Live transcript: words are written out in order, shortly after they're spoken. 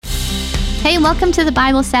Hey, welcome to the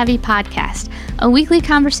Bible Savvy Podcast, a weekly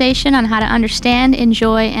conversation on how to understand,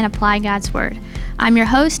 enjoy, and apply God's Word. I'm your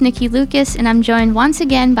host, Nikki Lucas, and I'm joined once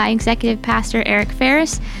again by Executive Pastor Eric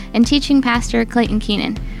Ferris and Teaching Pastor Clayton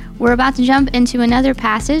Keenan. We're about to jump into another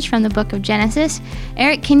passage from the book of Genesis.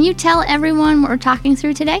 Eric, can you tell everyone what we're talking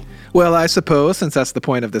through today? Well, I suppose, since that's the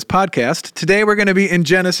point of this podcast, today we're going to be in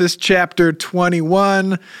Genesis chapter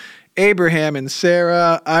 21, Abraham and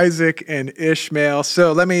Sarah, Isaac and Ishmael.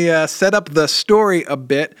 So let me set up the story a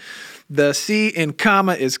bit. The C in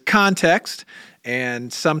comma is context,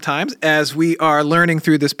 and sometimes, as we are learning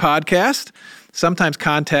through this podcast, sometimes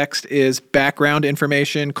context is background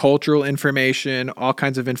information, cultural information, all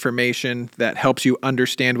kinds of information that helps you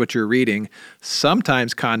understand what you're reading.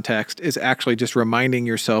 Sometimes context is actually just reminding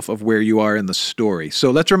yourself of where you are in the story.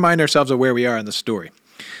 So let's remind ourselves of where we are in the story.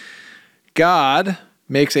 God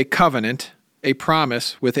makes a covenant, a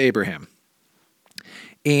promise with Abraham.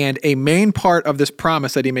 And a main part of this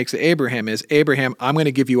promise that he makes to Abraham is, Abraham, I'm going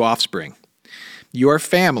to give you offspring. Your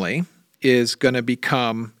family is going to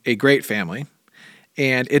become a great family.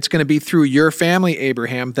 And it's going to be through your family,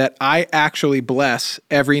 Abraham, that I actually bless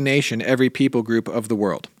every nation, every people group of the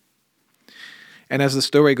world. And as the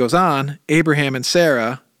story goes on, Abraham and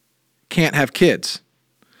Sarah can't have kids.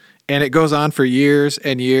 And it goes on for years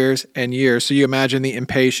and years and years. So you imagine the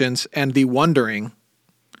impatience and the wondering,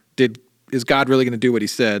 is God really going to do what he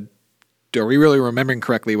said? Are we really remembering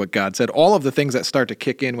correctly what God said? All of the things that start to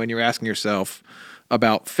kick in when you're asking yourself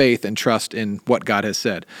about faith and trust in what God has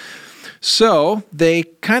said. So they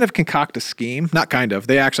kind of concoct a scheme. Not kind of,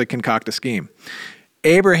 they actually concoct a scheme.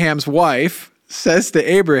 Abraham's wife says to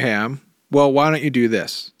Abraham, well, why don't you do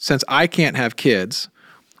this? Since I can't have kids,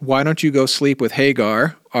 why don't you go sleep with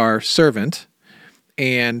Hagar, our servant,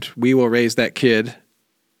 and we will raise that kid,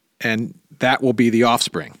 and that will be the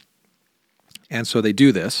offspring. And so they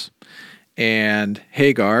do this, and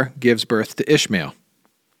Hagar gives birth to Ishmael.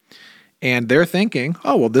 And they're thinking,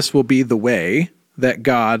 oh, well, this will be the way that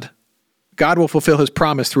God will fulfill his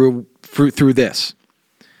promise through this.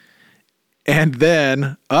 And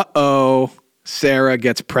then, Sarah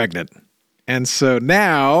gets pregnant. And so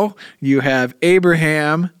now you have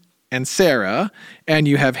Abraham and Sarah, and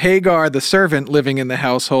you have Hagar, the servant, living in the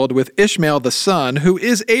household with Ishmael, the son, who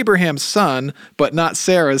is Abraham's son, but not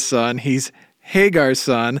Sarah's son. He's Hagar's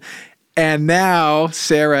son. And now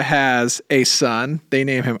Sarah has a son. They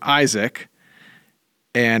name him Isaac.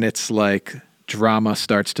 And it's like drama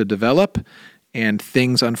starts to develop and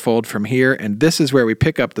things unfold from here. And this is where we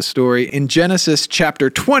pick up the story in Genesis chapter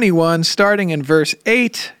 21, starting in verse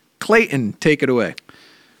 8. Clayton, take it away.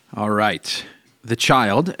 All right. The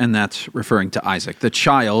child, and that's referring to Isaac, the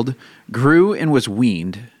child grew and was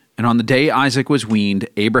weaned, and on the day Isaac was weaned,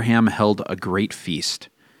 Abraham held a great feast.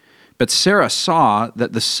 But Sarah saw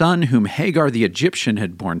that the son whom Hagar the Egyptian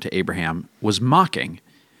had borne to Abraham was mocking,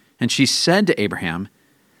 and she said to Abraham,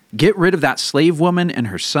 "Get rid of that slave woman and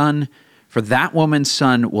her son, for that woman's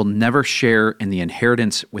son will never share in the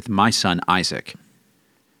inheritance with my son Isaac."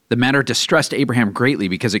 The matter distressed Abraham greatly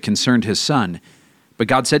because it concerned his son. But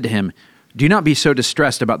God said to him, "Do not be so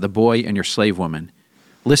distressed about the boy and your slave woman.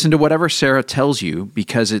 Listen to whatever Sarah tells you,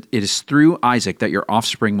 because it is through Isaac that your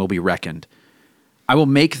offspring will be reckoned. I will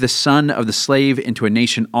make the son of the slave into a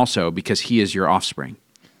nation also, because he is your offspring."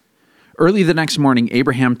 Early the next morning,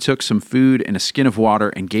 Abraham took some food and a skin of water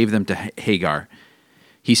and gave them to Hagar.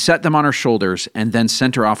 He set them on her shoulders and then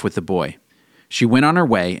sent her off with the boy. She went on her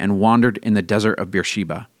way and wandered in the desert of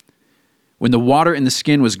Beersheba. When the water in the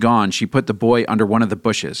skin was gone, she put the boy under one of the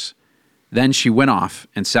bushes. Then she went off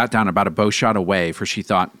and sat down about a bow shot away, for she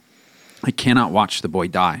thought, I cannot watch the boy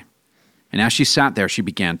die. And as she sat there, she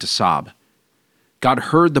began to sob. God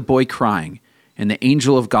heard the boy crying, and the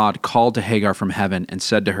angel of God called to Hagar from heaven and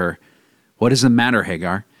said to her, "What is the matter,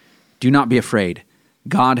 Hagar? Do not be afraid.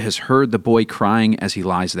 God has heard the boy crying as he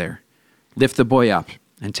lies there. Lift the boy up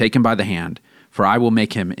and take him by the hand, for I will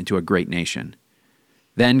make him into a great nation."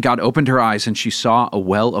 Then God opened her eyes, and she saw a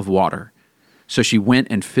well of water. So she went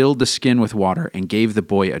and filled the skin with water and gave the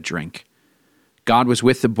boy a drink. God was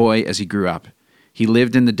with the boy as he grew up. He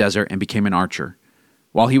lived in the desert and became an archer.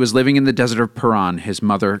 While he was living in the desert of Paran, his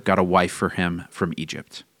mother got a wife for him from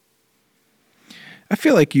Egypt. I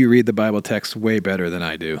feel like you read the Bible text way better than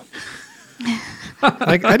I do.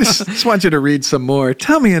 I just want you to read some more.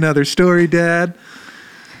 Tell me another story, Dad.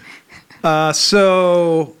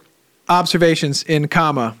 So, observations in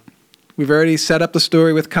comma. We've already set up the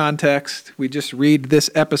story with context. We just read this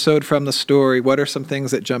episode from the story. What are some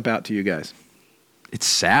things that jump out to you guys? It's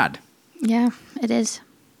sad. Yeah, it is.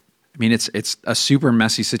 I mean, it's a super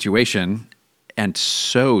messy situation and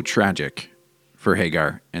so tragic for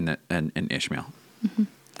Hagar and Ishmael.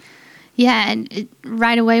 Yeah, and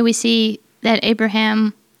right away we see that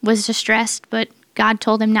Abraham was distressed, but God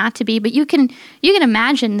told him not to be. But you can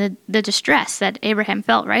imagine the distress that Abraham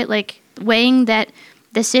felt, right? Like weighing that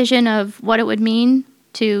decision of what it would mean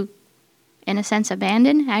to, in a sense,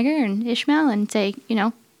 abandon Hagar and Ishmael and say,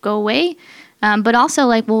 go away. But also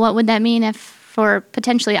like, well, what would that mean for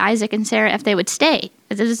potentially Isaac and Sarah if they would stay?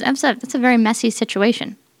 That's a very messy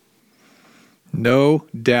situation. No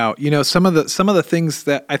doubt. Some of the things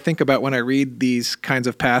that I think about when I read these kinds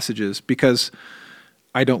of passages, because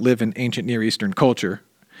I don't live in ancient Near Eastern culture.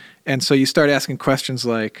 And so you start asking questions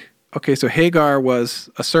like, okay, so Hagar was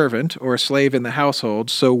a servant or a slave in the household.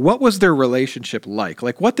 So what was their relationship like?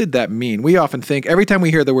 Like, what did that mean? We often think, every time we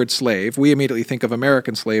hear the word slave, we immediately think of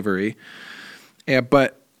American slavery.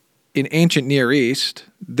 But in ancient Near East,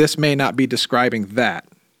 this may not be describing that.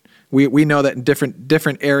 We know that in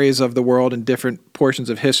different areas of the world and different portions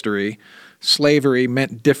of history, slavery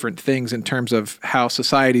meant different things in terms of how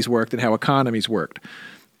societies worked and how economies worked.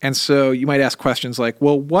 And so you might ask questions like,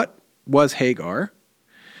 well, what was Hagar?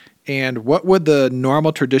 And what would the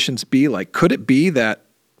normal traditions be like? Could it be that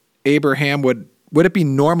Abraham would it be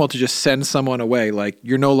normal to just send someone away, like,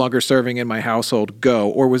 you're no longer serving in my household, go?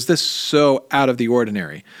 Or was this so out of the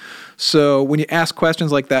ordinary? So when you ask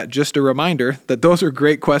questions like that, just a reminder that those are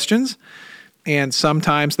great questions. And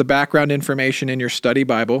sometimes the background information in your study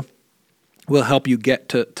Bible will help you get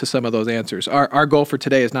to some of those answers. Our goal for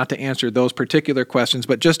today is not to answer those particular questions,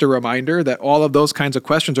 but just a reminder that all of those kinds of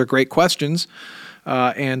questions are great questions,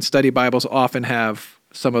 and study Bibles often have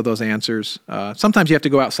some of those answers. Sometimes you have to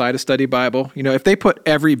go outside a study Bible. If they put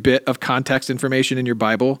every bit of context information in your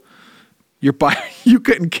Bible, you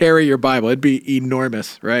couldn't carry your Bible. It'd be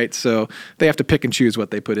enormous, right? So they have to pick and choose what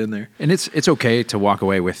they put in there. And it's okay to walk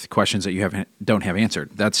away with questions that you don't have answered.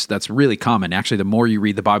 That's really common. Actually, the more you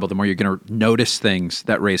read the Bible, the more you're going to notice things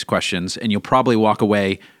that raise questions, and you'll probably walk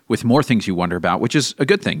away with more things you wonder about, which is a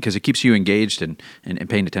good thing because it keeps you engaged and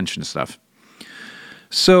paying attention to stuff.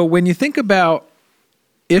 So when you think about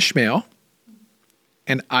Ishmael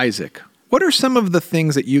and Isaac, what are some of the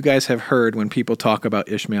things that you guys have heard when people talk about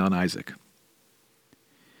Ishmael and Isaac?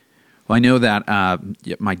 Well, I know that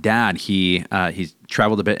my dad, he's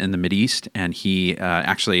traveled a bit in the Mideast, and he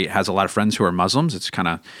actually has a lot of friends who are Muslims. It's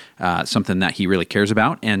kind of something that he really cares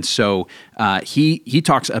about. And so he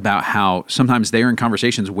talks about how sometimes they're in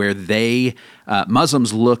conversations where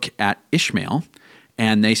Muslims look at Ishmael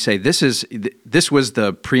and they say this was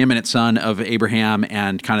the preeminent son of Abraham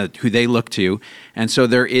and kind of who they look to. And so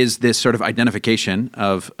there is this sort of identification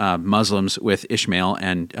of Muslims with Ishmael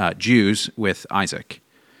and Jews with Isaac.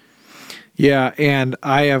 Yeah, and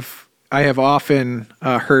I have often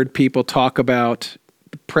heard people talk about,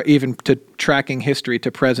 even to tracking history to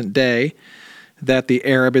present day, that the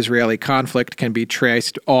Arab-Israeli conflict can be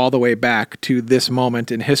traced all the way back to this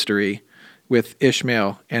moment in history with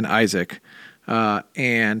Ishmael and Isaac.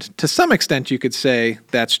 And to some extent, you could say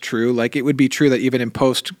that's true. Like, it would be true that even in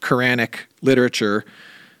post-Quranic literature,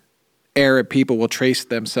 Arab people will trace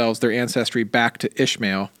themselves, their ancestry, back to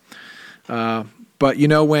Ishmael. But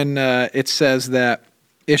when it says that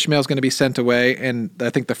Ishmael's going to be sent away, and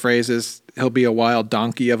I think the phrase is, he'll be a wild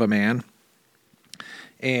donkey of a man.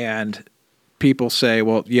 And people say,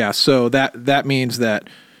 well, yeah, so that means that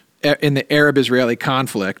in the Arab-Israeli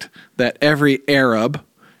conflict, that every Arab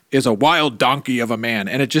is a wild donkey of a man.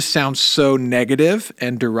 And it just sounds so negative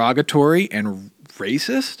and derogatory and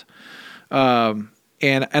racist.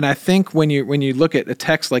 And I think when you look at a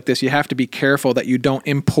text like this, you have to be careful that you don't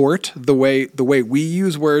import the way we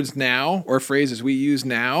use words now or phrases we use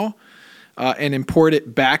now and import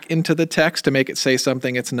it back into the text to make it say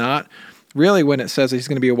something it's not. Really, when it says he's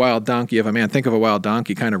going to be a wild donkey of a man, think of a wild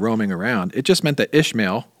donkey kind of roaming around. It just meant that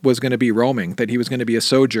Ishmael was going to be roaming, that he was going to be a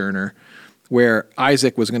sojourner, where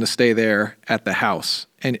Isaac was going to stay there at the house.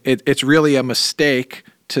 And it's really a mistake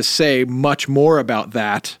to say much more about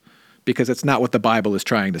that, because it's not what the Bible is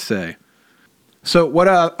trying to say. So what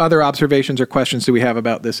other observations or questions do we have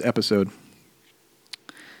about this episode?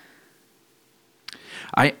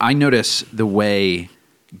 I notice the way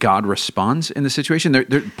God responds in the situation.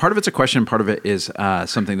 Part of it's a question, part of it is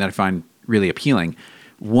something that I find really appealing.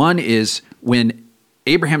 One is when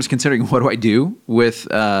Abraham's considering, what do I do with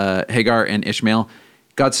Hagar and Ishmael?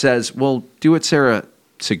 God says, well, do what Sarah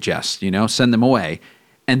suggests, send them away.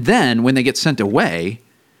 And then when they get sent away,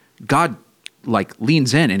 God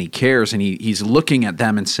leans in and he cares, and he's looking at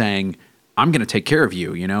them and saying, I'm going to take care of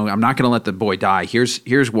you. I'm not going to let the boy die.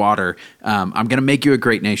 Here's water. I'm going to make you a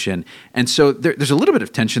great nation. And so there's a little bit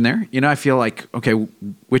of tension there. I feel like, okay,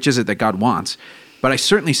 which is it that God wants? But I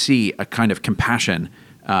certainly see a kind of compassion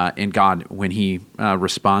in God when he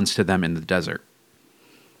responds to them in the desert.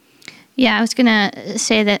 Yeah, I was going to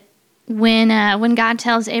say that when God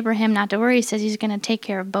tells Abraham not to worry, he says he's going to take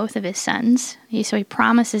care of both of his sons. So he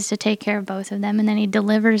promises to take care of both of them, and then he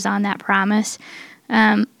delivers on that promise.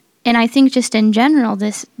 And I think just in general,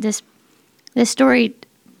 this story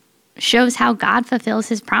shows how God fulfills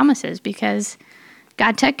his promises, because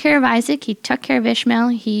God took care of Isaac, he took care of Ishmael,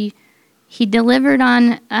 he delivered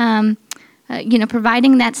on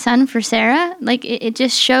providing that son for Sarah. Like it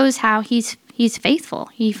just shows how he's faithful.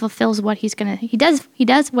 He fulfills what he does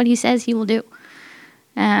what he says he will do.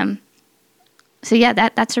 So yeah,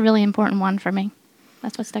 that's a really important one for me.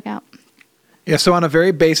 That's what stuck out. Yeah, so on a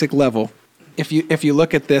very basic level, if you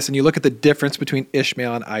look at this and you look at the difference between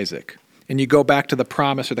Ishmael and Isaac, and you go back to the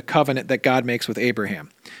promise or the covenant that God makes with Abraham,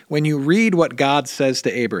 when you read what God says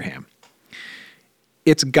to Abraham,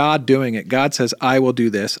 it's God doing it. God says, I will do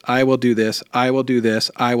this, I will do this, I will do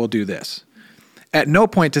this, I will do this. At no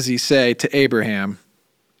point does he say to Abraham,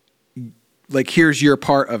 like, here's your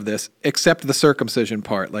part of this, except the circumcision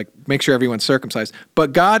part, like, make sure everyone's circumcised.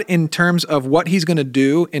 But God, in terms of what he's going to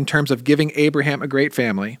do, in terms of giving Abraham a great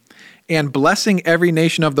family and blessing every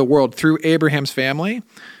nation of the world through Abraham's family,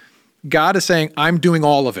 God is saying, I'm doing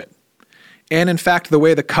all of it. And in fact, the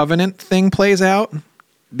way the covenant thing plays out,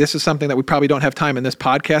 this is something that we probably don't have time in this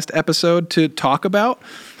podcast episode to talk about,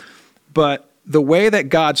 but the way that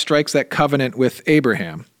God strikes that covenant with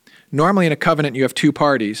Abraham, normally in a covenant you have two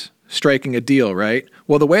parties striking a deal, right?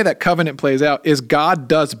 Well, the way that covenant plays out is God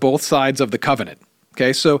does both sides of the covenant,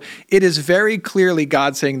 okay? So it is very clearly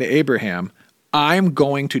God saying to Abraham, I'm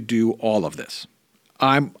going to do all of this.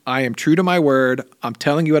 I am true to my word. I'm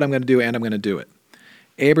telling you what I'm going to do, and I'm going to do it.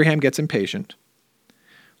 Abraham gets impatient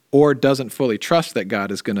or doesn't fully trust that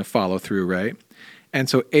God is going to follow through, right? And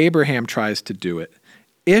so Abraham tries to do it.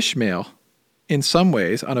 Ishmael, in some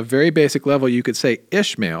ways, on a very basic level, you could say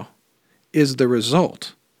Ishmael is the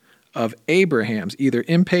result of Abraham's either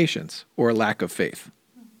impatience or lack of faith.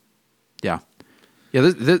 Yeah.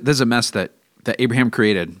 Yeah, there's a mess that Abraham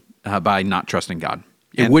created by not trusting God.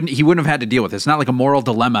 He wouldn't have had to deal with it. It's not like a moral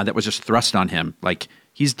dilemma that was just thrust on him. Like,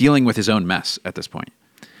 he's dealing with his own mess at this point.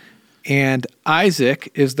 And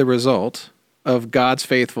Isaac is the result of God's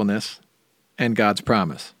faithfulness and God's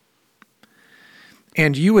promise.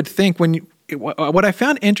 And you would think what I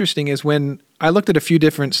found interesting is when I looked at a few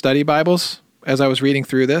different study Bibles as I was reading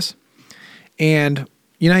through this, and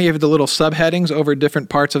you know how you have the little subheadings over different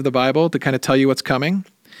parts of the Bible to kind of tell you what's coming?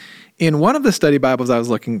 In one of the study Bibles I was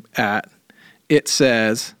looking at, it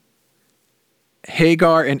says,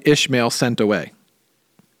 Hagar and Ishmael sent away.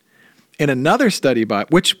 In another study Bible,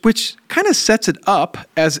 which kind of sets it up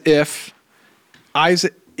as if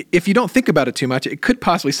Isaac, if you don't think about it too much, it could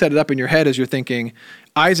possibly set it up in your head as you're thinking,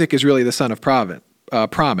 Isaac is really the son of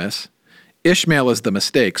promise. Ishmael is the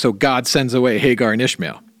mistake, so God sends away Hagar and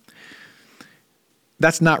Ishmael.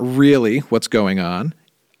 That's not really what's going on.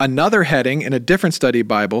 Another heading in a different study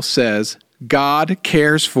Bible says, God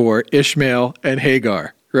cares for Ishmael and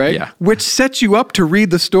Hagar, right? Yeah. Which sets you up to read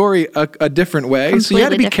the story a different way. Completely so you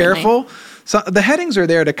have to be careful. So the headings are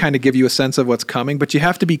there to kind of give you a sense of what's coming, but you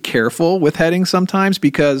have to be careful with headings sometimes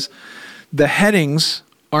because the headings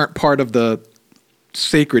aren't part of the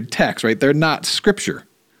sacred text, right? They're not scripture.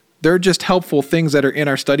 They're just helpful things that are in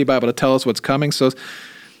our study Bible to tell us what's coming. So,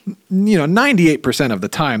 98% of the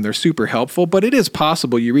time they're super helpful, but it is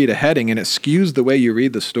possible you read a heading and it skews the way you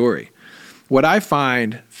read the story. What I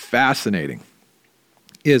find fascinating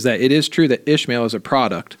is that it is true that Ishmael is a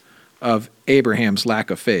product of Abraham's lack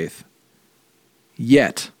of faith.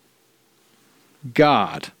 Yet,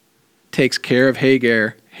 God takes care of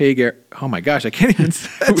Hagar. Oh my gosh, I can't even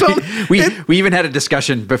say we even had a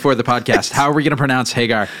discussion before the podcast. How are we going to pronounce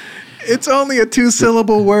Hagar? It's only a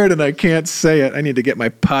 2-syllable word and I can't say it. I need to get my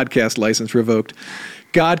podcast license revoked.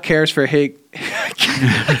 God cares for Hagar. I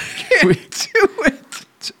can't do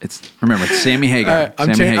it. Remember, it's Sammy Hagar.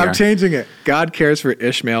 I'm changing it. God cares for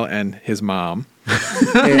Ishmael and his mom.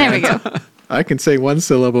 There we go. I can say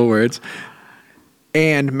 1-syllable words.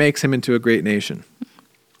 And makes him into a great nation.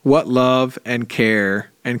 What love and care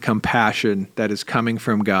and compassion that is coming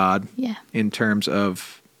from God in terms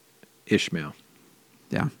of Ishmael.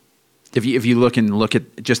 Yeah. If you look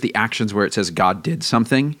at just the actions where it says God did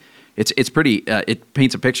something, it's pretty. It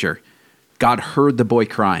paints a picture. God heard the boy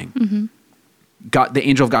crying. Mm-hmm. The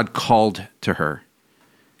angel of God called to her.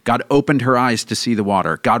 God opened her eyes to see the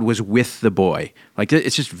water. God was with the boy. Like,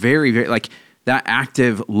 it's just very, very, like, that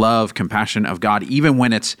active love, compassion of God, even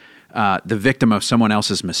when it's the victim of someone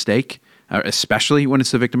else's mistake, especially when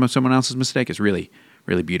it's the victim of someone else's mistake, is really,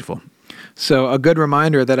 really beautiful. So a good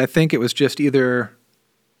reminder that I think it was just either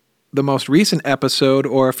the most recent episode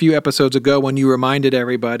or a few episodes ago when you reminded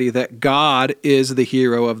everybody that God is the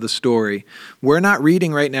hero of the story. We're not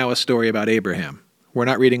reading right now a story about Abraham. We're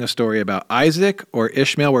not reading a story about Isaac or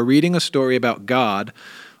Ishmael. We're reading a story about God.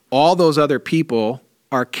 All those other people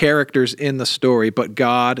are characters in the story, but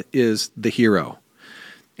God is the hero.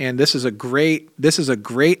 And this is a great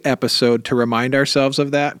episode to remind ourselves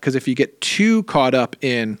of that, because if you get too caught up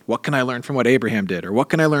in what can I learn from what Abraham did or what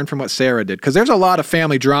can I learn from what Sarah did, because there's a lot of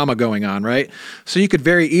family drama going on, right? So you could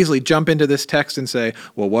very easily jump into this text and say,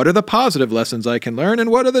 well, what are the positive lessons I can learn and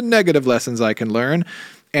what are the negative lessons I can learn?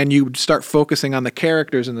 And you start focusing on the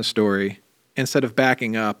characters in the story instead of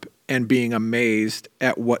backing up and being amazed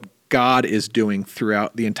at what God is doing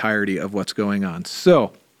throughout the entirety of what's going on.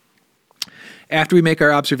 So after we make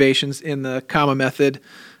our observations in the comma method,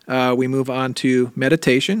 we move on to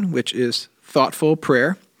meditation, which is thoughtful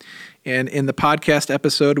prayer. And in the podcast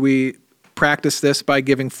episode, we practice this by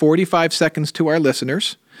giving 45 seconds to our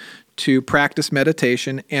listeners to practice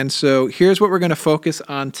meditation. And so here's what we're going to focus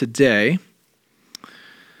on today.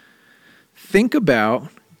 Think about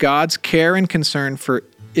God's care and concern for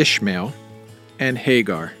Ishmael and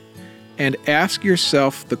Hagar, and ask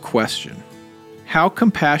yourself the question, how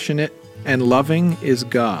compassionate and loving is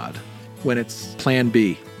God when it's plan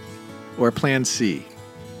B or plan C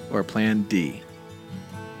or plan D?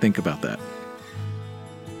 Think about that.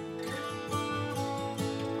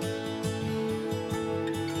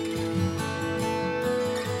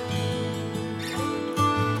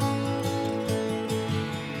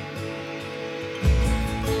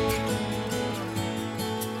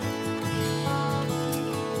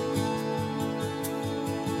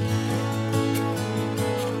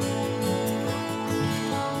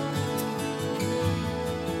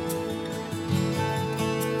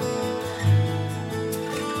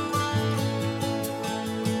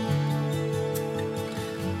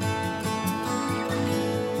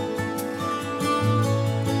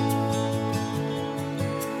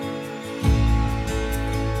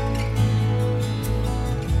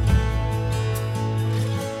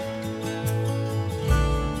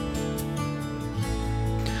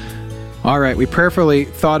 All right, we prayerfully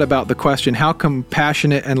thought about the question, how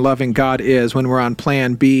compassionate and loving God is when we're on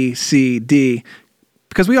plan B, C, D,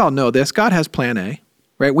 because we all know this. God has plan A,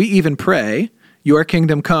 right? We even pray, your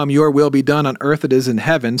kingdom come, your will be done on earth as it is in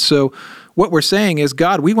heaven. So what we're saying is,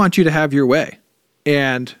 God, we want you to have your way.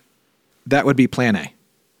 And that would be plan A.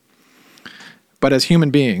 But as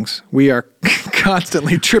human beings, we are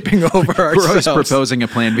constantly tripping over ourselves. We're always proposing a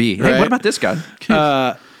plan B. Hey, what about this, God?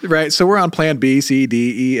 Right, so we're on plan B, C,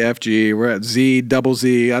 D, E, F, G. We're at Z, double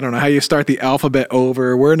Z. I don't know how you start the alphabet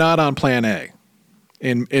over. We're not on plan A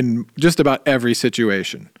in just about every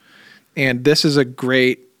situation. And this is a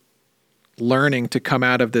great learning to come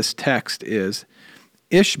out of this text is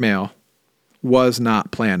Ishmael was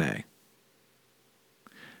not plan A.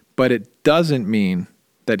 But it doesn't mean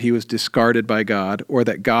that he was discarded by God, or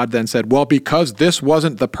that God then said, well, because this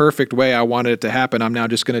wasn't the perfect way I wanted it to happen, I'm now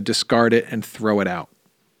just going to discard it and throw it out.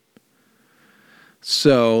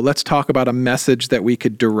 So let's talk about a message that we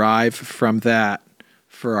could derive from that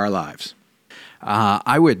for our lives.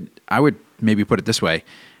 I would maybe put it this way.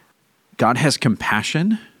 God has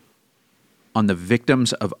compassion on the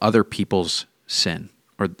victims of other people's sin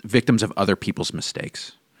or victims of other people's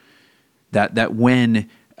mistakes. That when,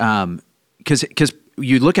 because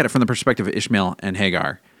you look at it from the perspective of Ishmael and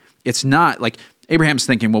Hagar, it's not like Abraham's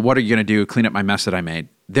thinking, well, what are you going to do? Clean up my mess that I made.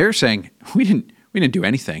 They're saying, we didn't do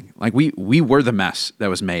anything. Like we were the mess that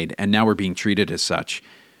was made, and now we're being treated as such.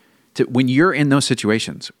 When you're in those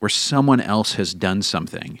situations where someone else has done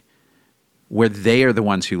something, where they are the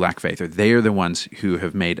ones who lack faith, or they are the ones who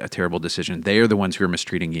have made a terrible decision, they are the ones who are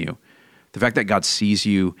mistreating you, the fact that God sees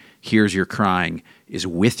you, hears your crying, is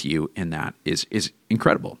with you in that is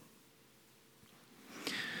incredible.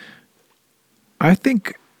 I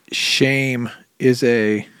think shame is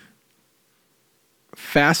a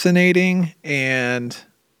fascinating and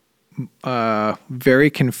very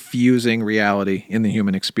confusing reality in the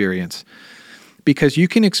human experience, because you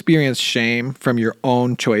can experience shame from your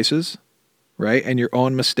own choices, right, and your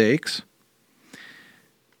own mistakes,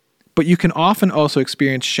 but you can often also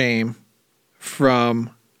experience shame from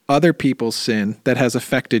other people's sin that has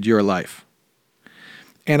affected your life.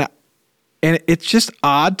 And it's just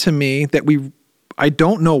odd to me that I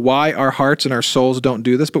don't know why our hearts and our souls don't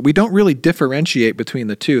do this, but we don't really differentiate between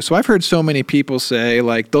the two. So I've heard so many people say,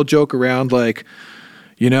 like, they'll joke around like,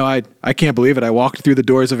 I can't believe it. I walked through the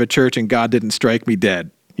doors of a church and God didn't strike me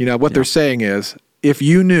dead. What they're saying is, if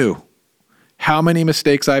you knew how many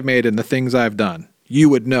mistakes I've made and the things I've done, you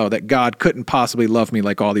would know that God couldn't possibly love me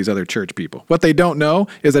like all these other church people. What they don't know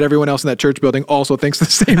is that everyone else in that church building also thinks the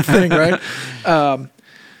same thing, right?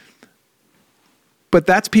 But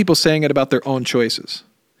that's people saying it about their own choices.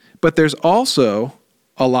 But there's also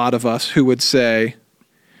a lot of us who would say,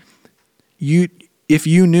 if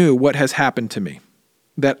you knew what has happened to me,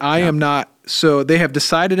 that I am not, so they have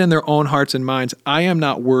decided in their own hearts and minds, I am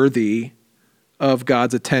not worthy of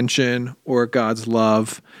God's attention or God's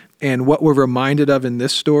love. And what we're reminded of in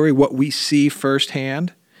this story, what we see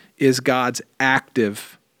firsthand, is God's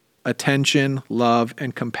active attention, love,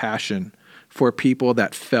 and compassion for people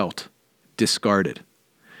that felt discarded.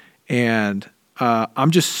 And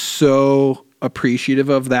I'm just so appreciative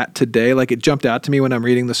of that today. Like, it jumped out to me when I'm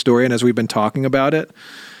reading the story and as we've been talking about it,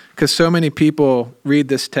 because so many people read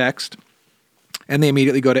this text and they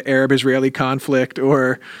immediately go to Arab-Israeli conflict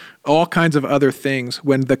or all kinds of other things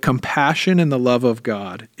when the compassion and the love of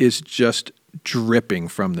God is just dripping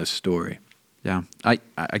from this story. Yeah. I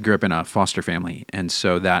grew up in a foster family, and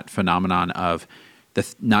so that phenomenon of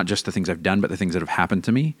not just the things I've done, but the things that have happened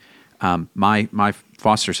to me, my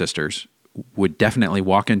foster sisters would definitely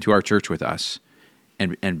walk into our church with us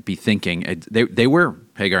and be thinking, they were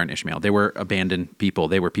Hagar and Ishmael. They were abandoned people.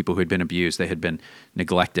 They were people who had been abused. They had been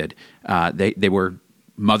neglected. They were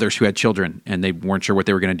mothers who had children, and they weren't sure what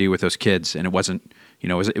they were going to do with those kids. And it wasn't,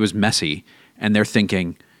 it was messy. And they're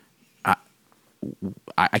thinking,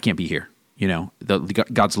 I can't be here.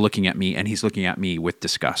 God's looking at me, and he's looking at me with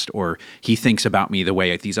disgust, or he thinks about me the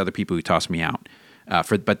way these other people who toss me out.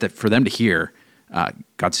 For them to hear,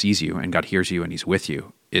 God sees you and God hears you and he's with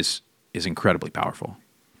you is incredibly powerful.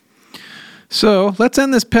 So let's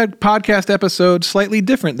end this podcast episode slightly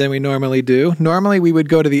different than we normally do. Normally we would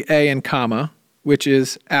go to the A and comma, which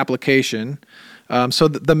is application. So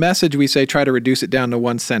the message, we say, try to reduce it down to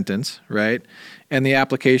one sentence, right? And the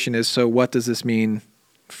application is, so what does this mean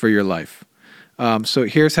for your life? So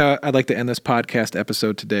here's how I'd like to end this podcast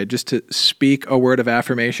episode today, just to speak a word of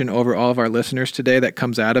affirmation over all of our listeners today that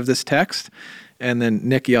comes out of this text. And then,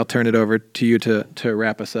 Nikki, I'll turn it over to you to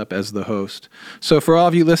wrap us up as the host. So for all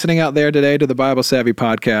of you listening out there today to the Bible Savvy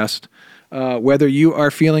podcast, whether you are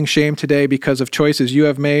feeling shame today because of choices you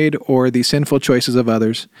have made or the sinful choices of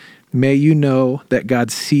others, may you know that God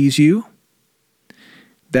sees you,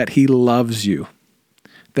 that he loves you,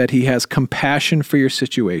 that he has compassion for your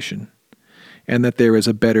situation, and that there is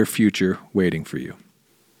a better future waiting for you.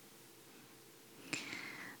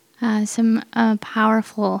 Some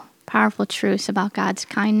powerful truths about God's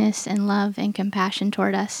kindness and love and compassion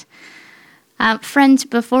toward us. Friends,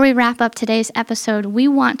 before we wrap up today's episode, we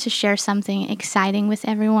want to share something exciting with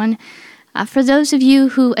everyone. For those of you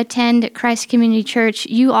who attend Christ Community Church,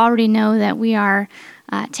 you already know that we are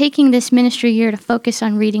taking this ministry year to focus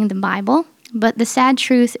on reading the Bible. But the sad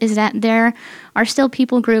truth is that there are still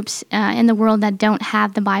people groups in the world that don't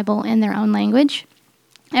have the Bible in their own language.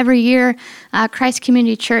 Every year, Christ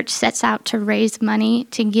Community Church sets out to raise money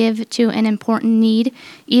to give to an important need,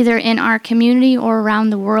 either in our community or around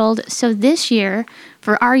the world. So this year,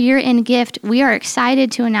 for our year-end gift, we are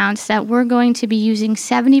excited to announce that we're going to be using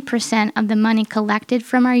 70% of the money collected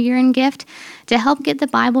from our year-end gift to help get the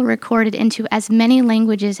Bible recorded into as many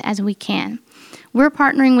languages as we can. We're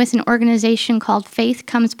partnering with an organization called Faith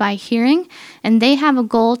Comes by Hearing, and they have a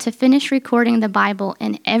goal to finish recording the Bible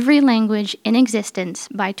in every language in existence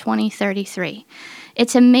by 2033.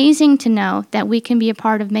 It's amazing to know that we can be a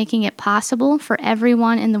part of making it possible for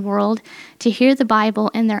everyone in the world to hear the Bible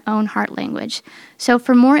in their own heart language. So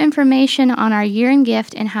for more information on our year-end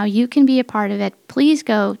gift and how you can be a part of it, please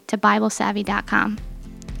go to BibleSavvy.com.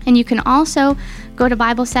 And you can also go to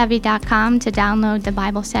BibleSavvy.com to download the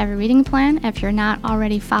Bible Savvy reading plan. If you're not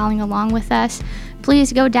already following along with us,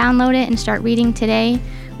 please go download it and start reading today.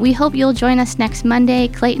 We hope you'll join us next Monday.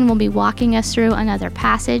 Clayton will be walking us through another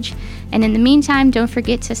passage. And in the meantime, don't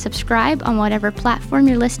forget to subscribe on whatever platform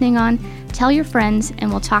you're listening on. Tell your friends, and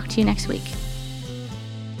we'll talk to you next week.